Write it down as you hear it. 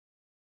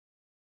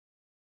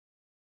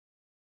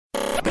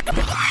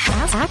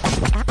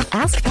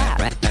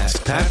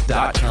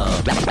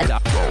AskPat.com.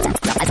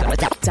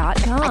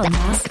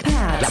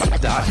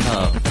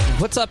 AskPat.com.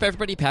 What's up,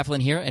 everybody? Pat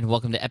Flynn here, and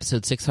welcome to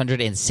episode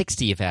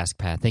 660 of Ask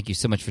Pat. Thank you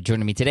so much for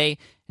joining me today,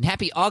 and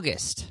happy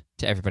August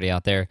to everybody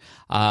out there.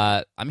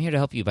 I'm here to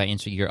help you by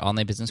answering your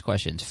online business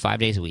questions 5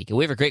 days a week. And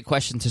we have a great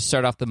question to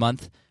start off the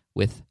month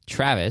with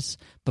Travis.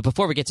 But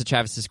before we get to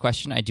Travis's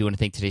question, I do want to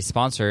thank today's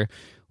sponsor,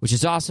 which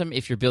is awesome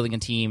if you're building a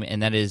team,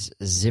 and that is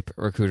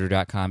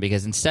ZipRecruiter.com.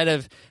 Because instead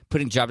of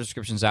putting job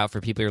descriptions out for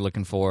people you're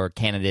looking for,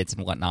 candidates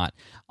and whatnot,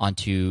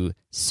 onto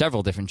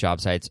several different job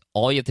sites,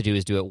 all you have to do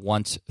is do it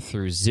once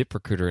through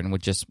ZipRecruiter. And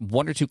with just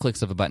one or two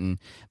clicks of a button,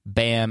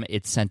 bam,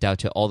 it's sent out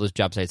to all those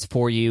job sites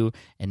for you,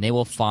 and they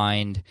will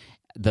find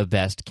the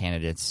best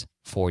candidates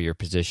for your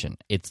position.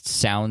 It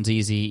sounds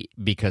easy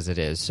because it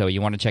is. So you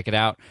want to check it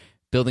out.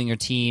 Building your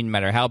team, no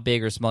matter how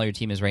big or small your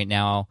team is right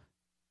now,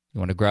 you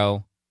want to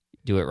grow,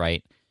 do it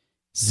right.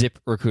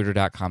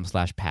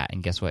 ZipRecruiter.com/Pat.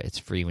 And guess what? It's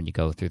free when you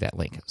go through that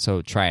link.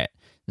 So try it.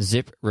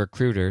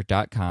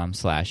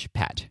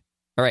 ZipRecruiter.com/Pat.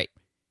 All right.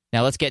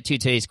 Now let's get to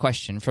today's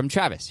question from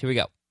Travis. Here we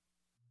go.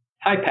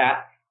 Hi,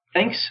 Pat.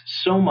 Thanks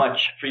so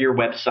much for your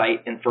website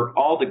and for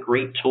all the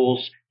great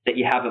tools that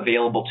you have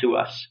available to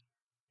us.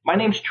 My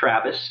name's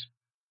Travis.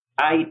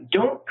 I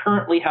don't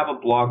currently have a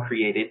blog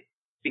created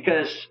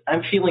because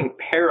I'm feeling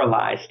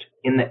paralyzed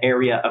in the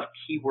area of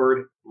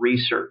keyword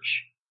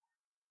research.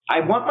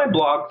 I want my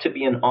blog to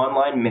be an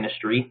online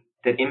ministry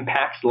that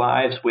impacts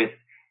lives with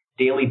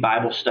daily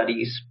Bible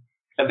studies.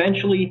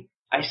 Eventually,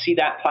 I see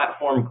that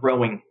platform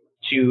growing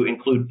to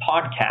include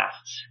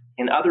podcasts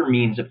and other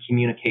means of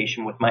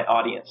communication with my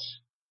audience.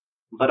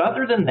 But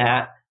other than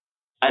that,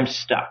 I'm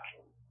stuck.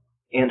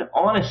 And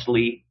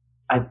honestly,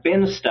 I've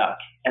been stuck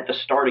at the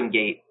starting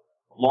gate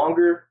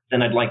longer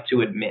than I'd like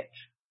to admit.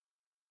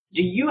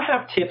 Do you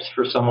have tips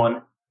for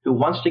someone who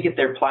wants to get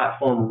their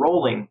platform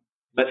rolling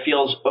but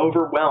feels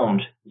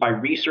overwhelmed by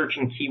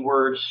researching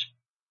keywords,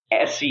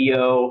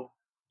 SEO,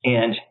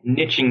 and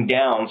niching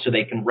down so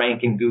they can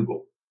rank in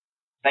Google?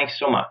 Thanks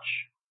so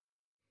much.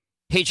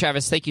 Hey,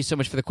 Travis, thank you so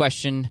much for the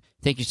question.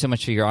 Thank you so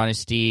much for your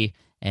honesty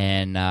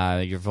and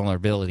your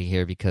vulnerability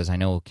here, because I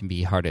know it can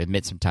be hard to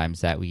admit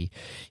sometimes that we,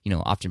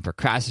 often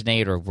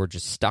procrastinate or we're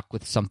just stuck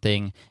with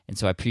something. And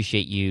so I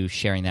appreciate you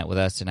sharing that with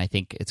us. And I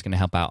think it's going to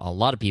help out a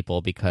lot of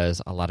people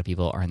because a lot of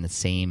people are in the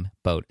same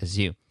boat as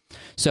you.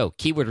 So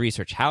keyword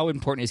research. How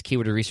important is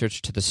keyword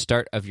research to the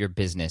start of your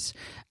business?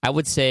 I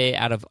would say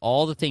out of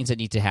all the things that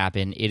need to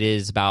happen, it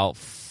is about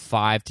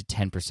 5 to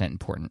 10%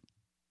 important.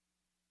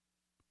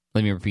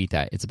 Let me repeat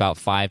that. It's about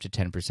 5 to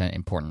 10%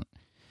 important.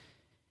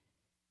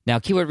 Now,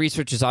 keyword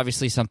research is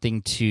obviously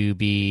something to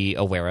be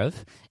aware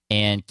of,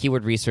 and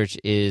keyword research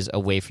is a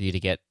way for you to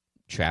get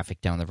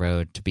traffic down the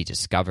road, to be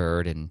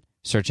discovered, and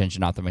search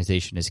engine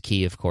optimization is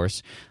key, of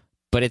course.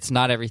 But it's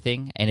not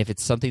everything, and if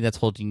it's something that's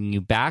holding you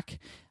back,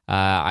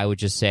 I would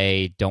just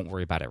say don't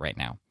worry about it right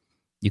now.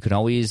 You can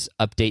always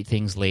update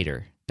things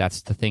later.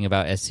 That's the thing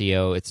about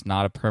SEO. It's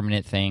not a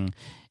permanent thing,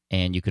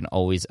 and you can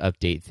always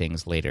update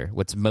things later.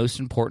 What's most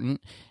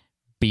important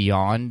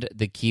beyond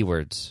the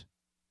keywords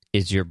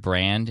is your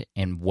brand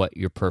and what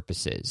your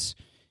purpose is.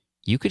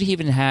 You could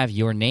even have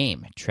your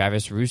name,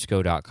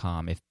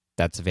 travisrusco.com, if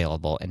that's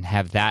available, and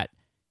have that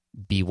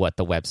be what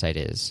the website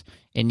is.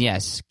 And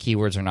yes,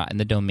 keywords are not in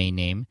the domain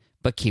name,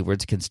 but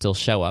keywords can still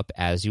show up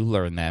as you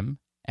learn them,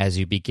 as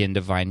you begin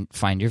to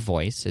find your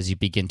voice, as you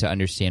begin to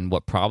understand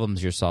what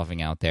problems you're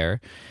solving out there,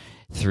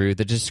 through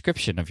the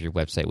description of your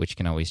website, which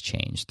can always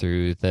change,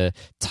 through the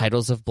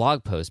titles of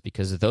blog posts,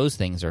 because those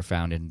things are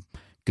found in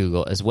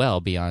Google as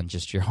well, beyond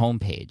just your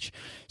homepage.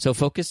 So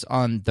focus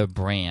on the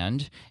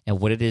brand and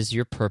what it is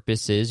your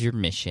purpose is, your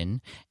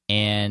mission,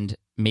 and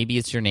maybe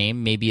it's your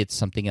name, maybe it's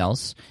something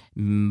else,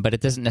 but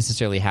it doesn't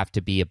necessarily have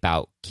to be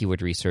about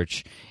keyword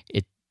research.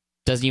 It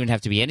doesn't even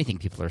have to be anything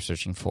people are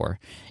searching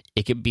for.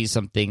 It could be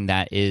something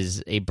that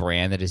is a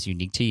brand that is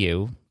unique to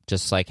you,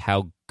 just like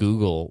how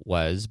Google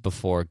was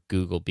before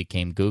Google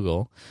became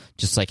Google,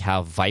 just like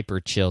how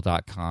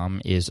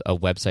viperchill.com is a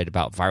website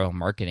about viral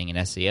marketing and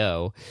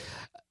SEO.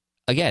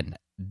 Again,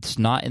 it's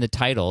not in the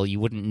title.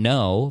 You wouldn't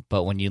know,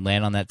 but when you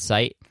land on that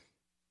site,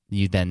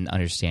 you then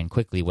understand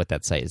quickly what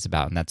that site is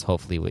about, and that's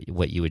hopefully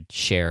what you would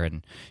share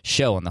and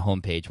show on the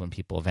homepage when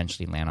people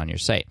eventually land on your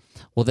site.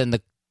 Well, then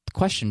the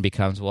question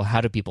becomes, well,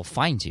 how do people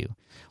find you?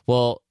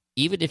 Well,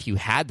 even if you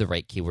had the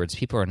right keywords,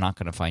 people are not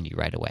going to find you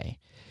right away.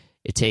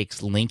 It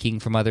takes linking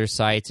from other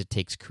sites, it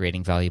takes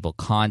creating valuable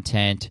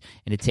content,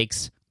 and it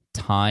takes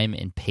time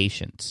and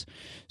patience.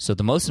 So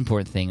the most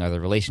important thing are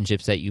the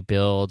relationships that you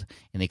build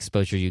and the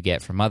exposure you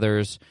get from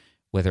others,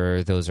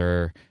 whether those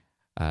are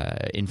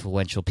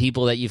influential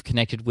people that you've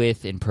connected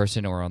with in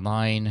person or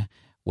online,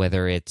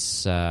 whether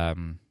it's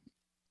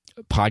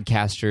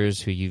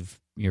podcasters who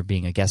you're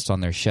being a guest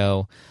on their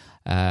show,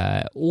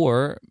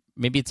 or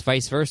maybe it's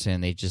vice versa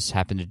and they just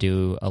happen to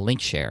do a link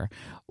share.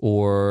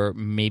 Or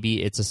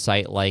maybe it's a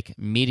site like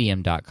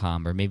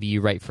medium.com, or maybe you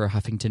write for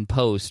Huffington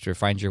Post or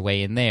find your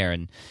way in there.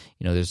 And,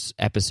 there's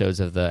episodes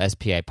of the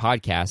SPI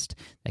podcast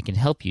that can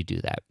help you do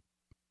that.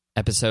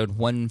 episode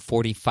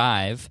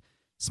 145,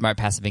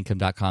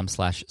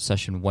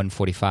 smartpassiveincome.com/session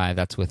 145.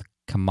 That's with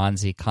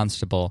Kamanzi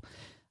Constable.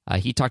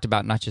 He talked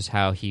about not just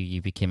how he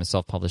became a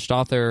self-published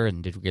author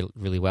and did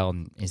really well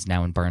and is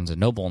now in Barnes &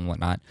 Noble and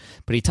whatnot,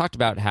 but he talked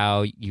about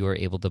how you are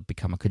able to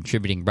become a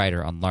contributing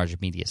writer on large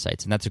media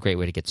sites, and that's a great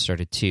way to get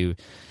started too.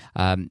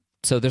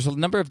 So there's a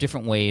number of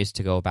different ways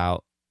to go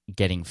about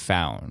getting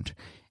found,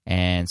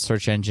 and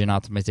search engine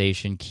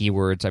optimization,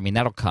 keywords, I mean,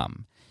 that'll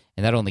come.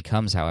 And that only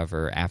comes,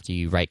 however, after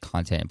you write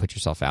content and put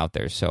yourself out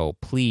there. So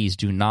please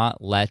do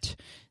not let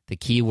the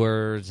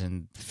keywords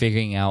and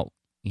figuring out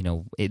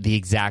the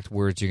exact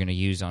words you're going to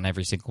use on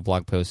every single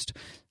blog post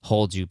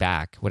hold you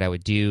back. What I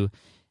would do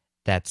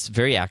that's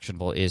very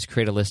actionable is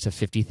create a list of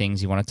 50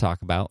 things you want to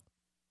talk about,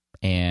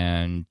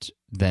 and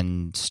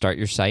then start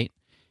your site.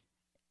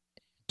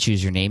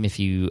 Choose your name if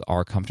you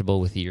are comfortable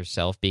with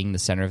yourself being the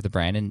center of the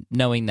brand, and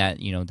knowing that,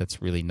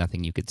 that's really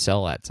nothing you could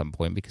sell at some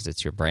point because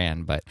it's your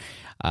brand. But,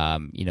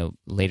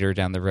 later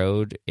down the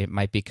road, it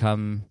might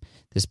become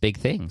this big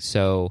thing.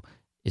 So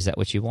is that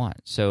what you want?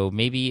 So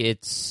maybe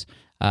it's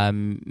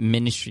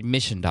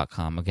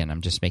ministrymission.com. Again,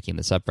 I'm just making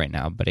this up right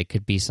now, but it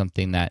could be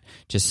something that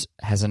just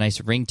has a nice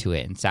ring to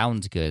it and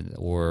sounds good,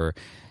 or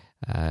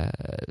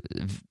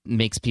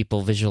makes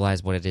people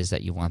visualize what it is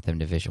that you want them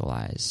to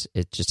visualize.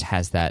 It just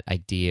has that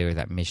idea or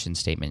that mission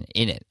statement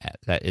in it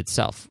that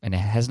itself, and it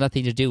has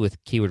nothing to do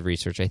with keyword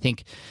research. I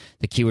think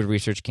the keyword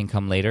research can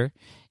come later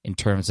in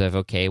terms of,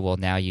 okay, well,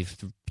 now you've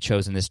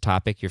chosen this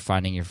topic, you're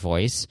finding your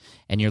voice,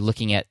 and you're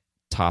looking at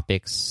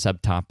topics,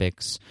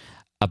 subtopics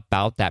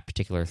about that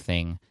particular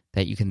thing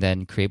that you can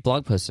then create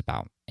blog posts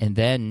about. And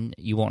then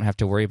you won't have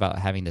to worry about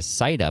having the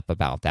site up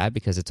about that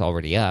because it's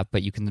already up,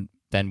 but you can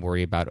then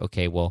worry about,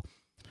 okay, well,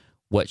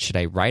 what should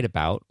I write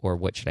about, or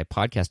what should I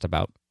podcast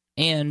about?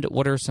 And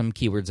what are some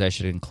keywords I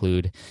should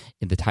include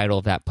in the title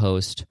of that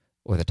post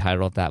or the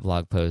title of that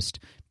blog post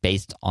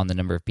based on the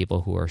number of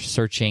people who are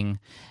searching,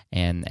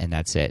 and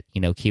that's it.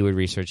 Keyword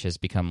research has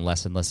become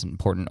less and less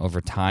important over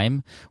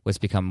time. What's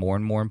become more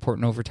and more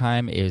important over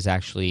time is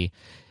actually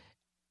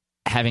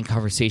having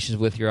conversations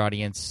with your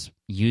audience,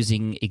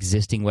 using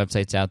existing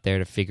websites out there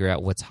to figure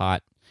out what's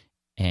hot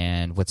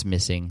and what's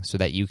missing so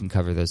that you can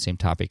cover those same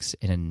topics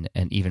in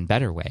an even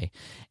better way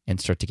and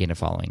start to gain a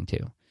following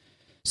too.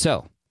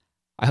 So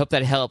I hope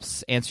that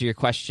helps answer your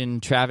question,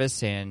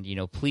 Travis, and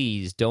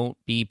please don't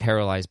be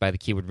paralyzed by the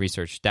keyword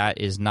research. That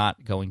is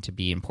not going to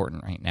be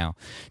important right now.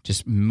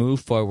 Just move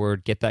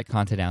forward, get that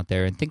content out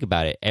there, and think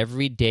about it.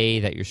 Every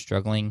day that you're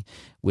struggling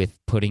with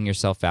putting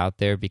yourself out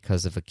there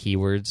because of the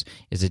keywords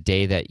is a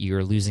day that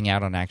you're losing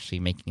out on actually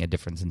making a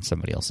difference in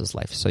somebody else's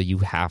life. So you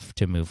have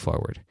to move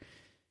forward.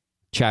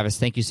 Travis,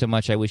 thank you so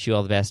much. I wish you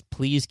all the best.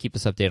 Please keep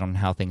us updated on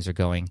how things are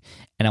going.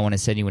 And I want to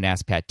send you an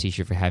Ask Pat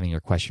t-shirt for having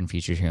your question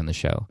featured here on the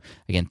show.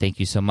 Again, thank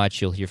you so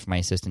much. You'll hear from my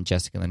assistant,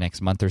 Jessica, in the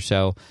next month or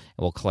so. And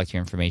we'll collect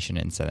your information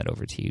and send that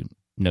over to you.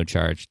 No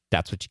charge.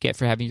 That's what you get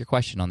for having your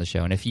question on the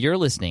show. And if you're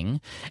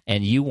listening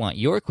and you want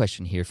your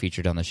question here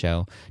featured on the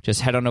show,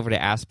 just head on over to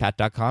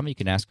AskPat.com. You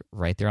can ask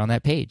right there on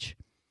that page.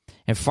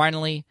 And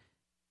finally,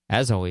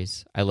 as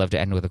always, I love to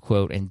end with a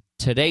quote, and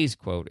today's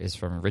quote is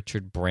from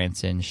Richard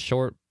Branson,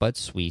 short but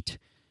sweet.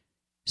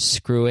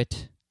 Screw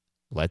it,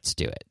 let's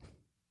do it.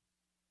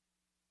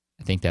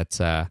 I think that's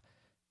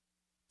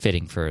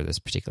fitting for this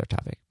particular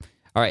topic.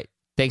 All right,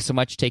 thanks so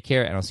much. Take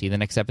care, and I'll see you in the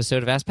next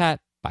episode of Ask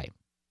Pat. Bye.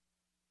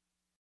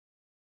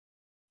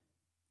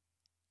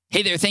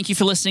 Hey there, thank you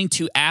for listening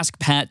to Ask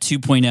Pat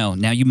 2.0.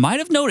 Now, you might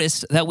have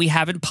noticed that we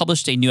haven't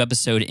published a new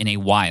episode in a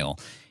while.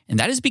 And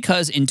that is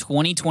because in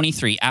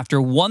 2023,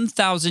 after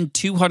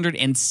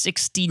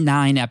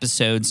 1,269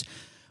 episodes,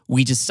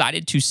 we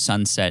decided to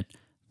sunset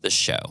the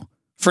show.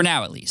 For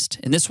now, at least.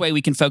 In this way,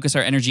 we can focus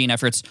our energy and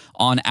efforts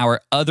on our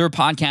other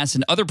podcasts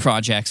and other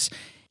projects.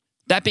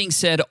 That being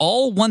said,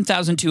 all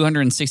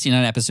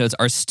 1,269 episodes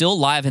are still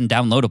live and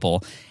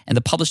downloadable, and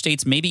the published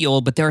dates may be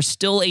old, but there are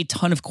still a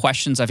ton of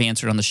questions I've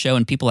answered on the show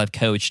and people I've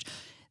coached.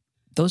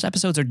 Those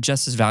episodes are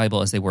just as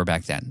valuable as they were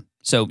back then.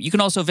 So you can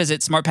also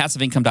visit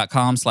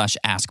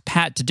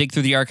smartpassiveincome.com/askpat to dig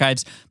through the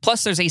archives.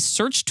 Plus, there's a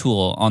search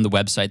tool on the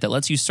website that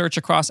lets you search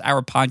across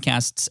our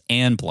podcasts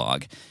and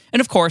blog.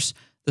 And of course,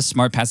 the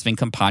Smart Passive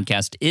Income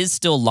podcast is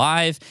still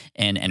live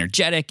and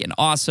energetic and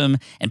awesome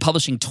and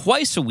publishing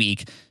twice a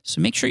week.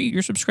 So make sure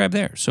you're subscribed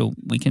there so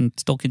we can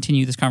still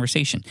continue this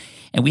conversation.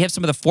 And we have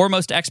some of the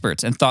foremost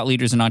experts and thought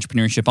leaders in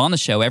entrepreneurship on the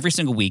show every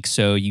single week,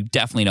 so you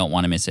definitely don't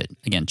want to miss it.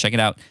 Again, check it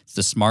out. It's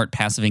the Smart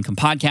Passive Income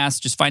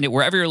podcast. Just find it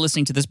wherever you're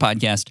listening to this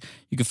podcast.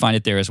 You can find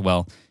it there as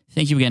well.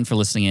 Thank you again for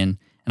listening in,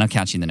 and I'll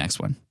catch you in the next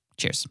one.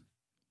 Cheers.